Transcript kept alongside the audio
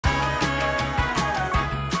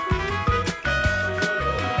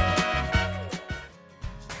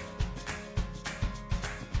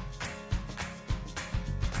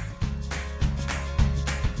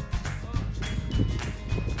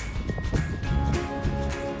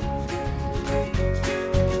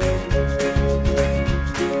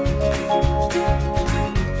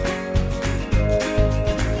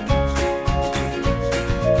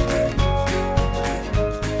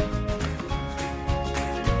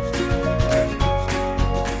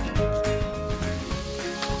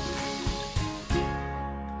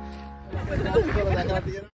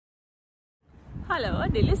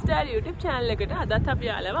Dili Star YouTube channel එකට අදත් අපි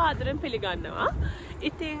යාළුව ආදරෙන් පිළිගන්නවා.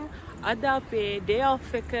 ඉතින් අද අපේ day off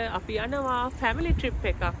එක අපි යනවා family trip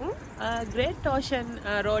එකක්. Great Ocean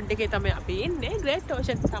Road එකේ තමයි අපි ඉන්නේ. Great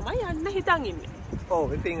Ocean තමයි යන්න හිතන් ඉන්නේ. ඔව්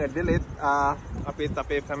ඉතින් Dili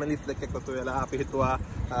අපේ families දෙක එකතු වෙලා අපි හිතුවා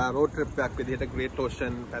road trip එකක් විදිහට Great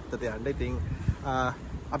Ocean පැත්තට යන්න. ඉතින්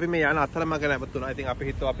අපි මේ යන අතරමඟ නැවතුණා. ඉතින් අපි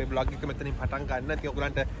හිතුවා අපේ vlog එක මෙතනින් පටන් ගන්න. ඉතින්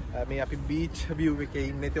ඔයගලන්ට මේ අපි beach view එකේ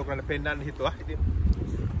ඉන්නේ. ඉතින් ඔයගලන්ට පෙන්නන්න හිතුවා. ඉතින්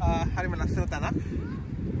හරිම ලස්සන තැනක්.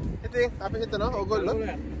 ඉතින් අපි හිතනවා ඔයගොල්ලෝ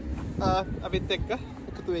අපිත් එක්ක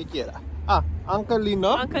එකතු වෙයි කියලා. අංකල්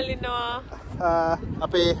ඉන්නවා.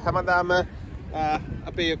 අපේ හැමදාම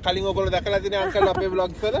අපේ කලින් ඔයගොල්ලෝ දැකලා තියෙන අංකල් අපේ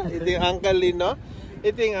vlogs වල. ඉතින් අංකල් ඉන්නවා.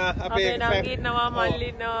 ඉතින් අපේ නංගි ඉන්නවා, මල්ලි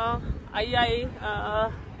ඉන්නවා,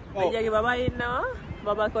 අයියාගේ බබා ඉන්නවා.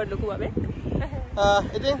 බබා කොට ලොකු බබේ.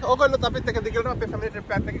 ඉතින් ඔයගොල්ලොත් අපිත් එක්ක දිගටම අපේ family trip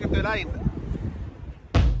එකකට එකතු වෙලා ඉන්න.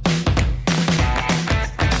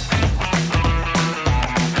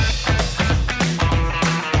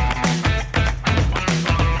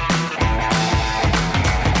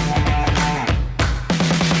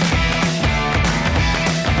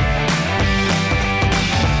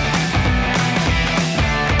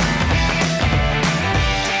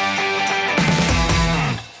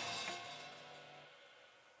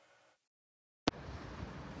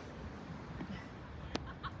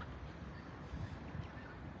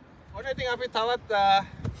 ඉතින් අපි තවත්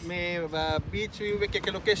මේ beach view එකක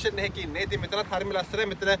location එකකින් ඉන්නේ. ඉතින් මෙතනත් හරිම ලස්සනයි.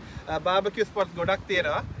 මෙතන barbecue spots ගොඩක්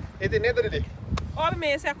තියෙනවා. ඉතින් නේද නේ? ඔය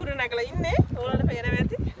මේස අකුරු නැගලා ඉන්නේ. ඕනට පේනවා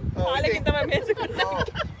ඇති. කාලෙකින් තමයි මේස අකුරු.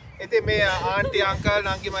 ඉතින් මේ ආන්ටි අංකල්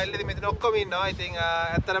නංගි මල්ලි ඉතින් මෙතන ඔක්කොම ඉන්නවා. ඉතින්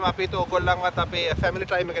ඇත්තටම අපි හිතුව ඕගොල්ලන්වත් අපේ family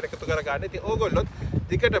time එකට එකතු කරගන්න. ඉතින් ඕගොල්ලොත්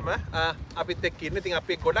දිගටම අපිත් එක්ක ඉන්න. ඉතින්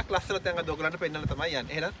අපි ගොඩක් ලස්සන තැන් අද ඕගොල්ලන්ට පෙන්නන්න තමයි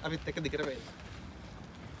යන්නේ. එහෙනම් අපිත් එක්ක දිගට වෙන්න.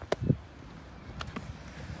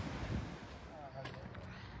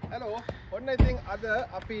 Hello. ඔන්න ඉතින් අද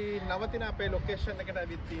අපි නවතින අපේ ලොකේෂන් එකට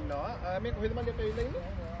ඇවිත් ඉන්නවා. මේ කොහෙද මල්ලි අපි ඇවිල්ලා ඉන්නේ?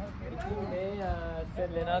 මේ සෙන්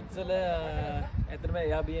ලෙනට්ස් වල ඇත්තටම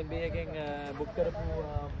Airbnb එකෙන් බුක් කරපු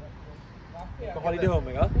හොලිඩේ හෝම්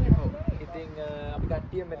එක. ඉතින් අපි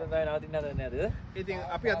කට්ටිය මෙතන තමයි නවතින්න හදන්නේ අද. ඉතින්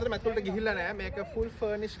අපි අතට ඇතුළට ගිහිල්ලා නැහැ. මේක full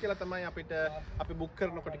furnish කියලා තමයි අපි බුක්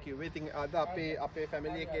කරනකොට කිව්වේ. ඉතින් අද අපේ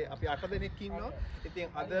family එකේ අපි 8 දෙනෙක් ඉන්නවා. ඉතින්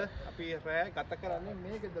අද අපි රෑ ගත කරන්නේ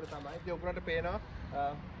මේ ගෙදර තමයි. ඉතින් ඔයගොල්ලන්ට පේනවා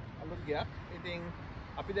අලුත් ගයක්. ඉතින්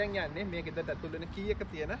අපි දැන් යන්නේ මේ ගෙදරට ඇතුළට වෙන කී එක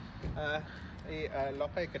තියෙන ඒ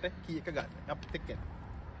ලොක එකට කී එක ගන්න. අපිත් එක්ක යන්න.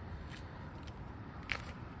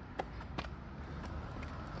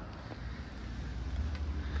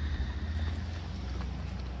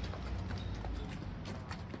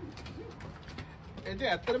 ඉතින්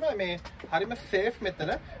ඇත්තටම මේ හරිම සේෆ්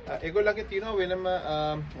මෙතන. ඒගොල්ලන්ගේ තියෙනවා වෙනම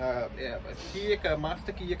කී එක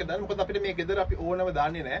මාස්ටර් කී එක දාන්න. මොකද අපිට මේ ගෙදර අපි ඕනම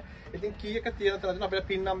දාන්නේ නැහැ. ඉතින් කී එක තියෙන තරම් අපිට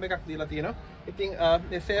පින් නම්බර් එකක් දීලා තියෙනවා. ඉතින්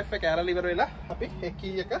මේ සේෆ් එක ඇරලා ඉවර වෙලා අපි ඒ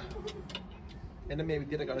කී එක එන්න මේ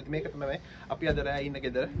විදිහට ගන්නවා. මේක තමයි අපි අද රෑ ඉන්න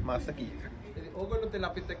ගෙදර මාස්ටර් කී එක. ඉතින් ඕගොල්ලොත් එන්න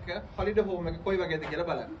අපිත් එක්ක හොලිඩේ හෝම් එක කොයි වගේද කියලා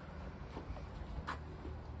බලන්න.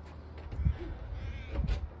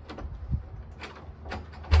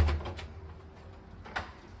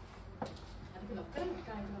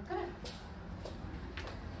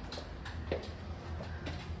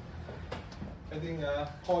 ඉතින්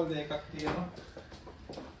හෝල් දෙකක් තියෙනවා.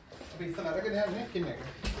 අපි ඉස්සර අරගෙන යන්නේ කින් එක.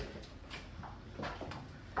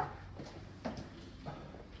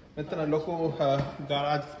 මෙතන ලොකු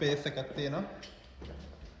ගාරාජ් ස්පේස් එකක් තියෙනවා.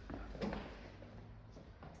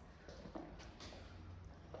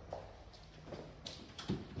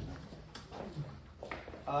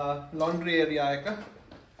 laundry area එක.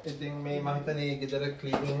 ඉතින් මේ මම හිතන්නේ ගෙදර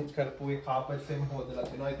ක්ලීනින් කරපු ඒ කාපට්ස් එම හොදලා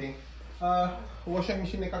තියෙනවා. ඉතින් washing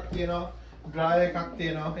machine එකක් තියෙනවා. dryer එකක්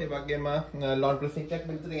තියෙනවා. ඒ වගේම laundry sink එකක්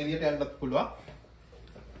මෙතන එළියට යන්නත් පුළුවන්.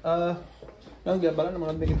 නම් ගියා බලන්න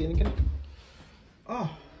මොනවද මේකේ තියෙන කියලා.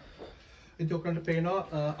 ඉතින් ඔයගලන්ට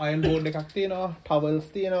පේනවා iron board එකක් තියෙනවා, towels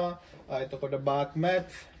තියෙනවා, එතකොට bath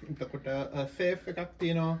mats, එතකොට safe එකක්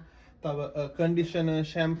තියෙනවා, තව conditioner,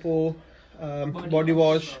 shampoo, body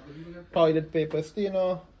wash, toilet papers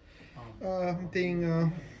තියෙනවා. ඉතින්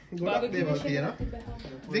ගොඩක් දේවල් තියෙනවා.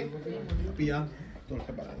 ඉතින් අපි යා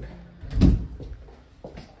තොරට බලන්න.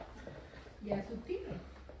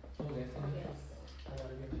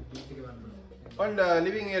 on the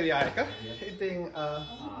living area එක. ඉතින්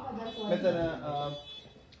මෙතන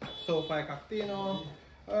sofa එකක් තියෙනවා.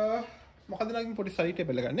 මොකද නම් පොඩි study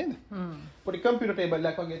table එකක් නේද? පොඩි computer table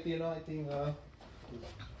එකක් වගේ තියෙනවා. ඉතින්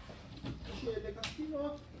shade එකක්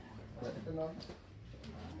තියෙනවා.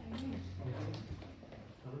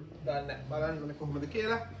 දන්නේ බලන්න ඕනේ කොහොමද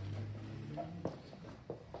කියලා.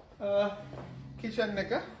 kitchen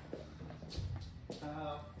එක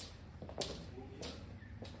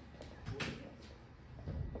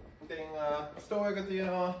ඉතින් ස්ටෝව් එක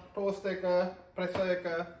තියෙනවා, ටෝස්ට් එක, ප්‍රෙසර් එක,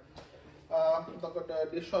 එතකොට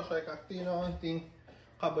ඩිෂ් වොෂර් එකක් තියෙනවා. ඉතින්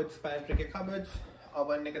කබඩ්ස්, පෑන්ට්‍රි එකේ කබඩ්ස්,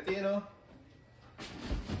 oven එක තියෙනවා.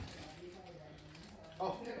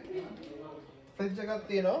 ෆ්‍රිජ් එකක්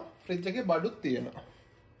තියෙනවා. ෆ්‍රිජ් එකේ බඩුත් තියෙනවා.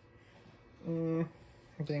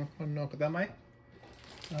 ඉතින් ඔන්න ඔක තමයි.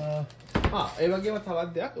 ඒ වගේම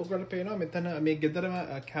තවත් දෙයක් ඔයගොල්ලෝ පේනවා මෙතන මේ ගෙදරම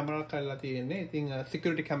කැමරා කරලා තියෙන්නේ. ඉතින්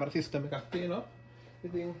සිකියුරිටි කැමරා සිස්ටම් එකක් තියෙනවා.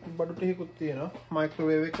 ඉතින් බඩු ටිකකුත් තියෙනවා.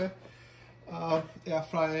 මයික්‍රෝවේව් එක, එයාර්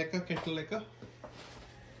ෆ්‍රයර් එක, කෙටල් එක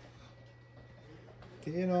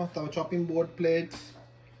තියෙනවා. තව chopping board plates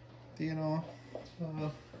තියෙනවා.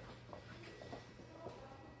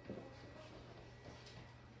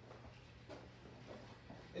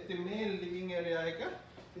 ඉතින් මේ ලිවිං ඒරියා එක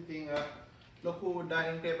ඉතින් ලොකු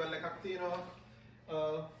ඩයිනින් ටේබල් එකක් තියෙනවා.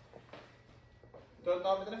 තව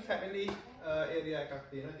මෙතන ෆැමිලි ඒරියා එකක්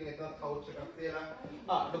තියෙනවා. ඉතින් එතන කවුච් එකක්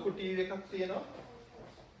තියෙනවා. ලොකු ටීවී එකක් තියෙනවා.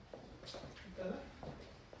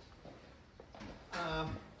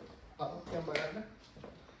 මෙතන බලන්න.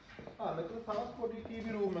 මෙතන තවත් පොඩි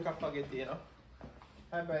ටීවී රූම් එකක් වගේ තියෙනවා.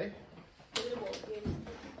 හැබැයි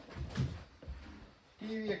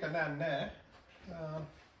ටීවී එක නැහැ.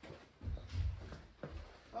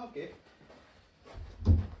 Okay.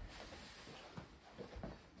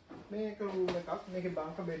 මේක රූම් එකක්. මේකේ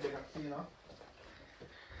බංක බෙඩ් එකක් තියෙනවා.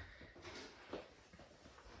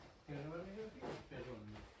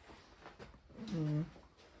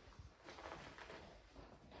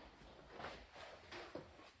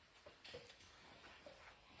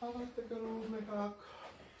 අවස්ථක රූම් එකක්.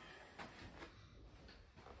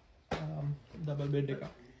 ඩබල් බෙඩ් එකක්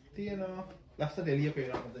තියෙනවා. ලස්සට එළිය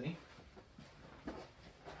පේනවා මෙතනින්.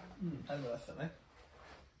 හරි ලස්සනයි.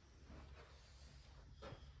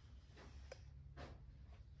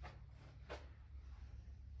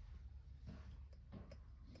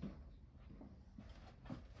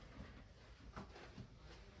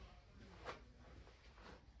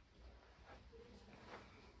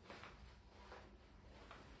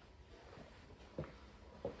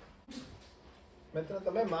 මෙතන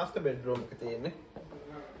තමයි මාස්ටර් බෙඩ්රූම් එක තියෙන්නේ.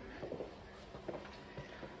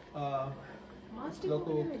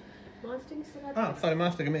 ලොකු sorry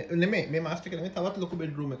මාස්ටර් එක මේ මාස්ටර් එක නෙමෙයි තවත් ලොකු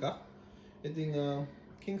බෙඩ්රූම් එකක්. ඉතින්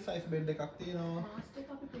king size බෙඩ් එකක් තියෙනවා. මාස්ටර් එක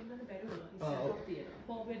අපි පෙන්නන්න බැරි වුණා. ඉස්සරහ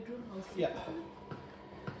තියෙනවා. 4 bedroom house.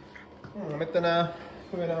 මෙතන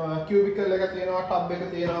වෙනවා cubicle එක තියෙනවා, tub එක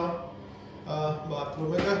තියෙනවා,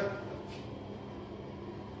 bathroom එක.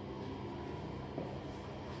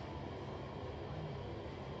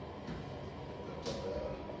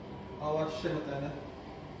 අවශ්‍යම තැන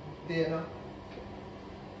තියෙනවා.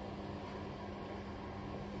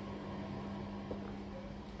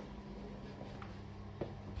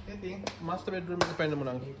 ඉතින් මාස්ටර් බෙඩ්රූම් එක පෙන්නමු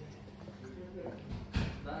නම්.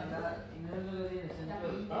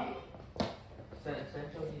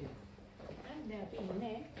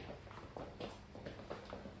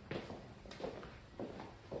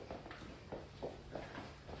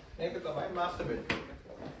 ඒක තමයි මාස්ටර් බෙඩ්රූම් එක.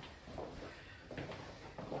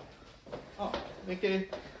 මේකේ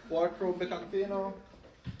wardrobe එකක් තියෙනවා.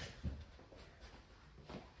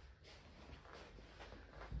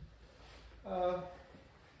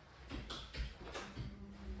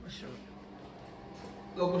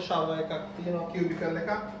 ලොකු shower එකක් තියෙනවා, cubicle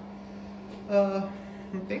එකක්.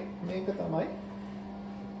 ඉතින් මේක තමයි.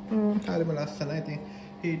 හරිම ලස්සනයි. ඉතින්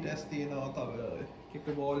heaters තියෙනවා, තව එක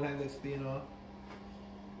wall hangers තියෙනවා.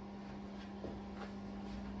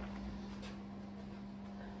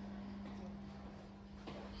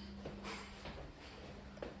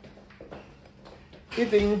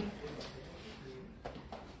 ඉතින්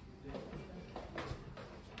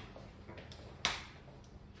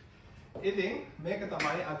මේක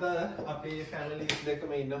තමයි අද අපේ ෆැමිලිස්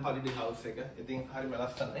දෙකම ඉන්න හොලිඩේ හවුස් එක. ඉතින් හරිම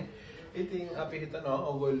ලස්සනයි. ඉතින් අපි හිතනවා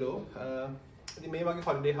ඔයගොල්ලෝ ඉතින් මේ වගේ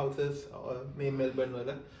හොලිඩේ හවුසස් මේ මෙල්බර්න් වල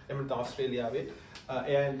එහෙම නැත්නම් ඕස්ට්‍රේලියාවේ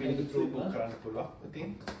Airbnb through book කරන්න පුළුවන්. ඉතින්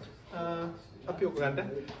අපි ඔයගලන්ට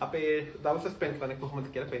අපේ දවස් ස්පෙන්ඩ් කරන්නේ කොහොමද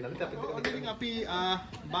කියලා පෙන්නන්න. ඉතින් අපි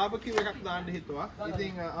බාබකියු එකක් දාන්න හිතුවා.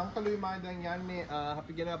 ඉතින් අංකලුයි මම දැන් යන්නේ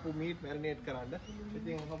අපි ගෙන අපු මීට් මැරිනේට් කරන්න.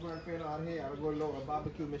 ඉතින් ඔයගොල්ලන්ට පේනවා අරහේ අරගොල්ලෝ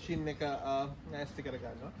බාබකියු මැෂින් එක නැස්ති කර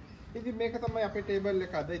ගන්නවා. ඉතින් මේක තමයි අපේ ටේබල්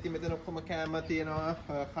එක අද. ඉතින් මෙතන ඔක්කොම කෑම තියෙනවා,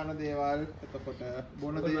 කන දේවල්, එතකොට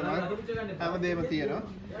බොන දේවල් හැමදේම තියෙනවා.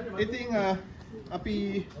 ඉතින්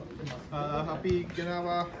අපි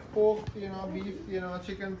ගෙනාවා පෝක් තියෙනවා, බීෆ් තියෙනවා,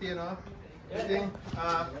 චිකන් තියෙනවා. ඉතින්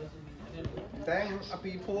දැන්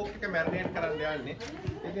අපි පෝක් එක මැරිනේට් කරන්න යන්නේ.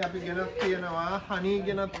 ඉතින් අපි ගෙනත් තියෙනවා, හනි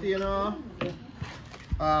ගෙනත් තියෙනවා,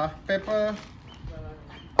 pepper,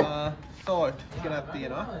 salt ගෙනත්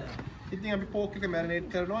තියෙනවා. ඉතින් අපි pork එක marinate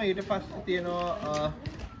කරනවා. ඊට පස්සේ තියෙනවා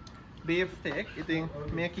beef steak. ඉතින්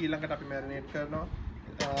මේක ඊළඟට අපි marinate කරනවා.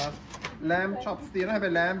 lamb chops තියෙනවා.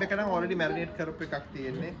 හැබැයි lamb එක නම් already marinate කරපු එකක්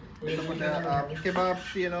තියෙන්නේ. එතකොට kebabs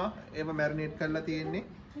තියෙනවා. ඒව marinate කරලා තියෙන්නේ.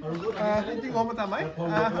 ඉතින් කොහොම තමයි.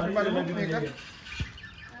 අපි බලමු මේක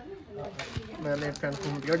marinate කරන්න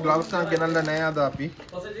කොහොමද කියලා. gloves නම් ගෙනල්ලා නැහැ අද අපි.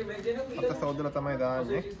 අත සෝදලා තමයි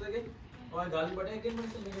දාන්නේ. और गाली बटे के मन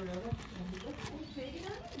से लेके गया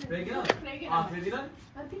फ्रेगना हां फ्रेगना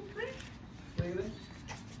आई थिंक फ्रेगना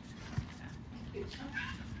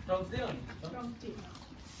टॉक्स दे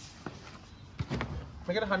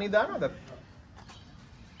මේකට honey දානවද?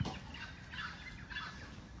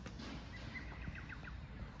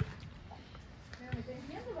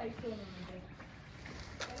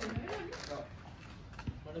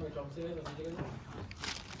 मैंने मैं टॉक्स से समझ गया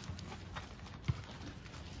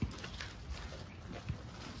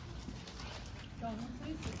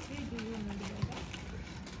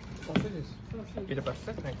ඊට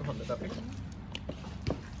පස්සේ මේක හොඳට අපි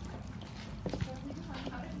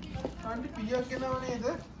අන්ටි පියක් ගෙනව නේද?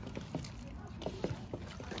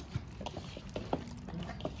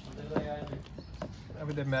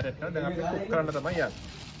 අපි දැන් මැරෙට් කරලා දැන් අපි කුක් කරන්න තමයි යන්නේ.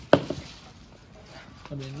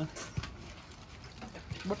 හදන්න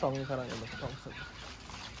බොටම් එක කරන් යන්න ටොම්ස්.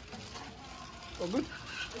 ඔබ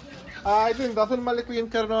ඉතින් දසන් මල්ලි ක්ලීන්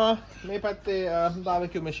කරනවා මේ පැත්තේ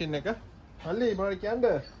බාර්බිකියු මැෂින් එක. මල්ලි මොනවද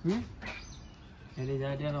කියන්නේ? එලි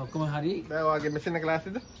දාට යන ඔක්කොම හරි. දැන් ඔයාගේ මැෂින් එක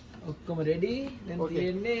ලාස්ට්ද? ඔක්කොම රෙඩි. දැන්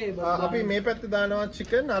තියෙන්නේ අපි මේ පැත්තේ දානවා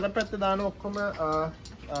chicken, අර පැත්තේ දානවා ඔක්කොම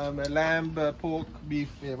lamb, pork,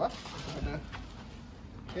 beef ඒවා.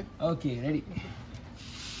 ඕකේ ready.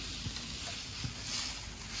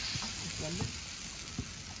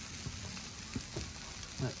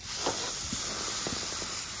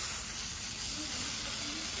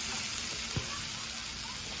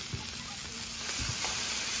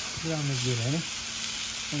 Jangan begini nih.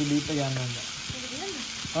 Ini beat पे जाना होगा.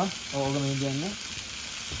 हाँ? और अगर नहीं जाना,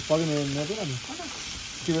 पॉली में नहीं तो नहीं.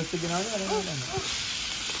 किधर से गिना रहे हैं?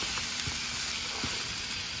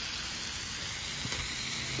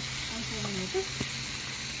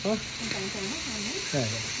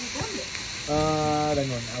 हाँ?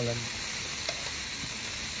 dengan alam.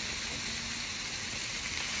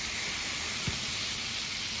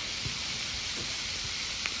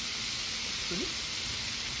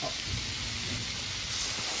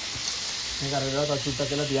 මේක අර වෙලාවට අසුට්ටක්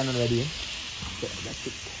කියලා තියන්න වැඩි ඈ. that's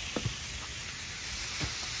it.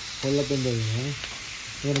 කොල්ලෙන් දෙන්නේ නේ.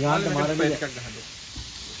 මේක ගාන්න මාරේ එකක් ගහන්න.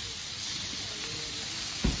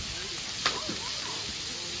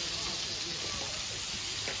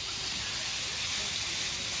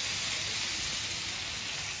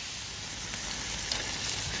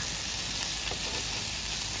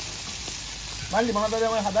 මල්ලි මොනවද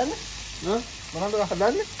දැන් ඔය හදන්නේ? මොනවද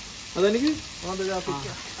හදන්නේ? හදන්නේ කි? මොනවද දැන් අපි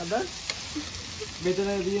හදන්නේ? මෙතන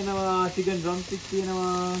තියෙනවා chicken drumstick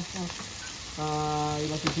තියෙනවා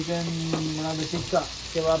ඊළඟ chicken මොනවාද tikka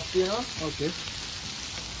kebab තියෙනවා ඕකේ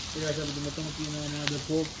ඊළඟට මෙතන තියෙනවා මොනවාද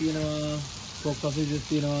pork තියෙනවා pork sausages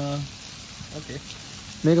තියෙනවා ඕකේ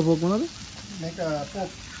මේක pork මොනවාද මේක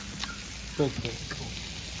pork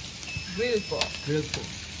grill pork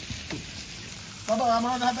බබා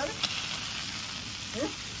මොනවද හදන්නේ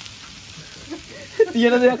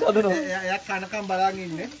තියෙන දෙයක් හදනවා එයා කනකම් බලාගෙන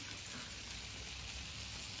ඉන්නේ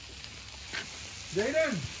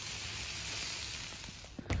Jaden!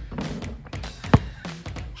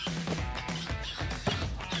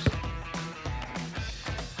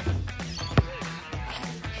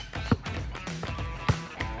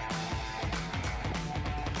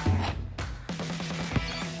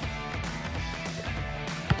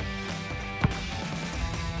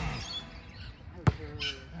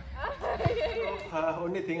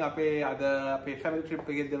 only thing අපේ අද අපේ family trip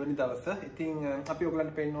එකේ දෙවෙනි දවස. ඉතින් අපි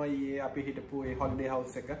ඔයගලන්ට පෙන්නවා ඊයේ අපි හිටපු ඒ holiday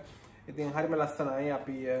house එක. ඉතින් හරිම ලස්සනයි.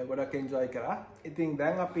 අපි ගොඩක් enjoy කරා. ඉතින්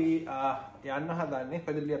දැන් අපි යන්න හදන්නේ.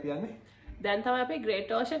 කොහෙදද අපි යන්නේ? දැන් තමයි අපි Great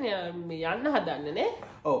Ocean යන්න හදන්නේ නේ.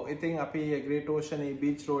 ඔව්. ඉතින් අපි Great Ocean ඒ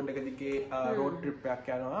beach road එක දිගේ road trip එකක්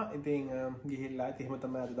යනවා. ඉතින් ගිහිල්ලා ඉතින් එහෙම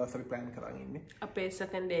තමයි අද දවස් අපි plan කරන් ඉන්නේ. අපේ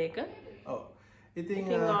second day එක. ඔව්. ඉතින්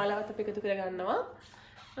ඔයාලවත් අපි එකතු කරගන්නවා.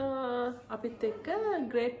 අපිත් එක්ක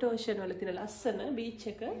Great Ocean වල තියෙන ලස්සන beach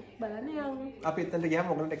එක බලන්න යමු. අපි එතනට ගියාම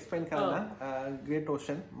ඔයගලන්ට explain කරන්න Great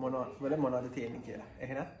Ocean මොනවද තියෙන්නේ කියලා.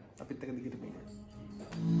 එහෙනම් අපිත් එක්ක දිගටම ඉන්න.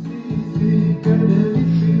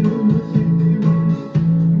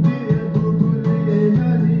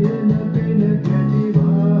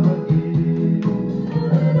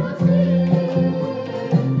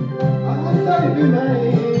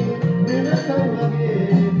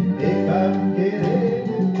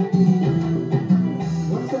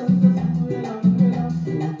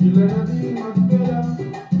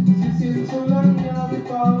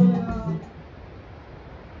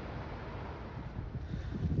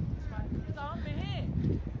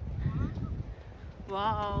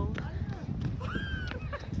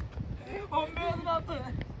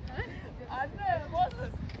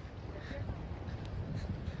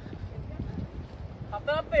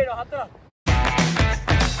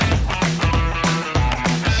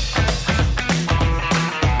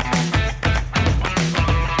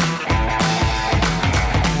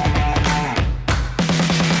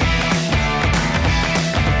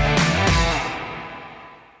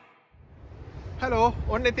 Hello,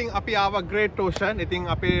 ඔන්න ඉතින් අපි ආව Great Ocean. ඉතින්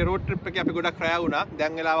අපේ road trip එකේ අපි ගොඩක් රැ වුණා.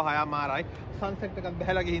 දැන් වෙලාව 6:00මාරයි. sunset එකක්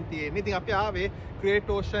බහලා ගිහින් තියෙන්නේ. ඉතින් අපි ආවේ Great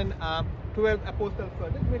Ocean 12 Apostles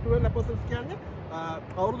වලට. මේ 12 Apostles කියන්නේ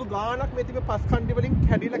අවුරුදු ගාණක් මේ තිබෙ පස් කණ්ඩි වලින්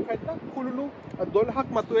කැඩිලා කැඩලා කුළුණු 12ක්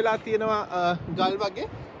මතුවලා තියෙනවා ගල් වගේ.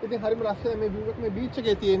 ඉතින් හරිම ලස්සනයි මේ view එක මේ beach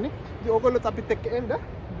එකේ තියෙන්නේ. ඉතින් ඕගොල්ලොත් අපිත් එක්ක එන්න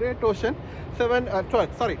Great Ocean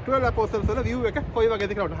 12 Apostles වල view එක කොයි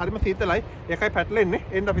වගේද කියලා. හරිම සීතලයි. ඒකයි පැටලෙන්නේ.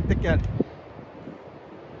 එන්න අපිත් එක්ක යන්න.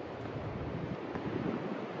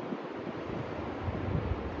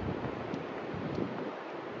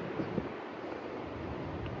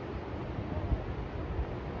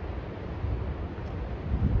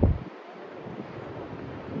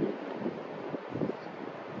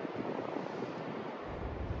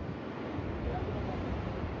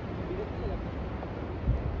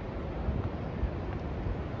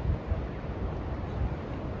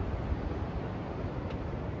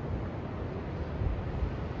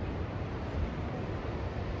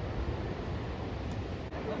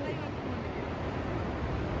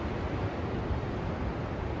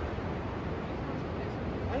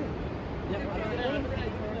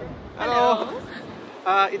 Hello.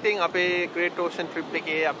 ඉතින් අපේ Great Ocean trip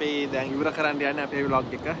එකේ අපි දැන් ඉවර කරන්න යන්නේ අපේ vlog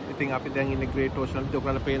එක. ඉතින් අපි දැන් ඉන්නේ Great Ocean වලදී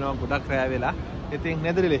ඔයාලා පේනවා ගොඩක් රැ වෙලා. ඉතින්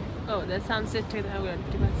නේදරිලි? ඔව් දැන් sunset එක තමයි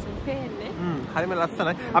ටිකක් පේන්නේ. හරිම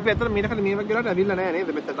ලස්සනයි. අපි අතන මීට කලින් මේ වගේ වෙලාවට ඇවිල්ලා නැහැ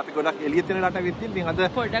නේද? මෙතන අපි ගොඩක් එළිය තියෙන රට ඇවිත් ඉතින් අද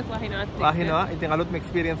පොඩ්ඩක් වහිනවා. ඉතින් අලුත්ම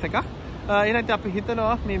experience එකක්. එහෙනම් අපි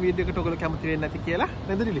හිතනවා මේ වීඩියෝ එකට ඔයගොල්ලෝ කැමති වෙන්නේ නැති කියලා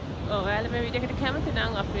නේදරිලි? ඔව් ඔයාලා මේ වීඩියෝ එකට කැමති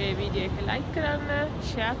නම් අපේ වීඩියෝ එක like කරන්න,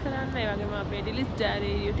 share කරන්න, ඒ වගේම අපේ Dili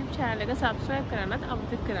YouTube channel එක subscribe කරන්නත්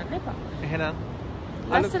අමතක කරන්න එපා. එහෙනම්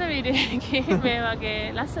ලස්සන වීඩියෝ එකකින් මේ වගේ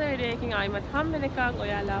ලස්සන වීඩියෝ එකකින් ආයිමත් හම්බ වෙනකන්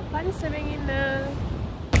ඔයාලා පරිස්සමෙන් ඉන්න.